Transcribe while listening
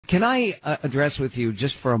Can I address with you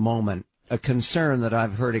just for a moment a concern that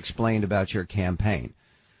I've heard explained about your campaign,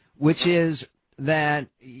 which is that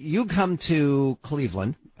you come to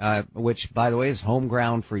Cleveland, which, by the way, is home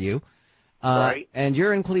ground for you, Right. and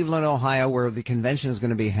you're in Cleveland, Ohio, where the convention is going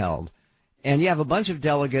to be held, and you have a bunch of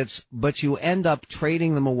delegates, but you end up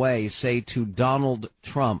trading them away, say, to Donald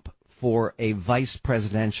Trump for a vice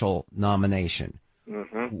presidential nomination.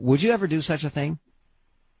 Mm-hmm. Would you ever do such a thing?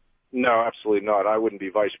 No, absolutely not. I wouldn't be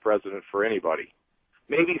vice president for anybody.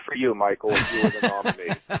 Maybe for you, Michael, if you were the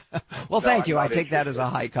nominee. Well, thank you. I take interested. that as a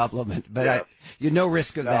high compliment, but Yes. you're no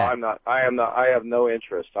risk of No, that. I'm not. I am not. I have no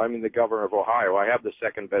interest. I'm the governor of Ohio. I have the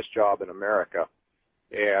second best job in America.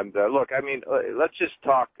 And look, I mean, let's just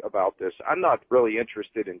talk about this. I'm not really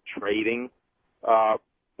interested in trading. I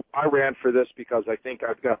ran for this because I think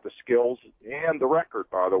I've got the skills and the record,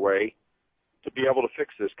 by the way, to be able to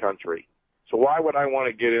fix this country. So why would I want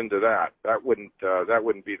to get into that? That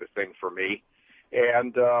wouldn't be the thing for me.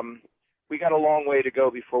 And we got a long way to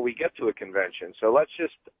go before we get to a convention. So let's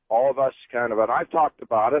just all of us kind of, and I've talked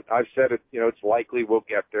about it. I've said it, it's likely we'll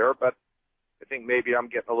get there, but I think maybe I'm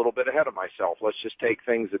getting a little bit ahead of myself. Let's just take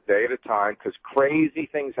things a day at a time because crazy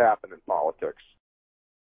things happen in politics.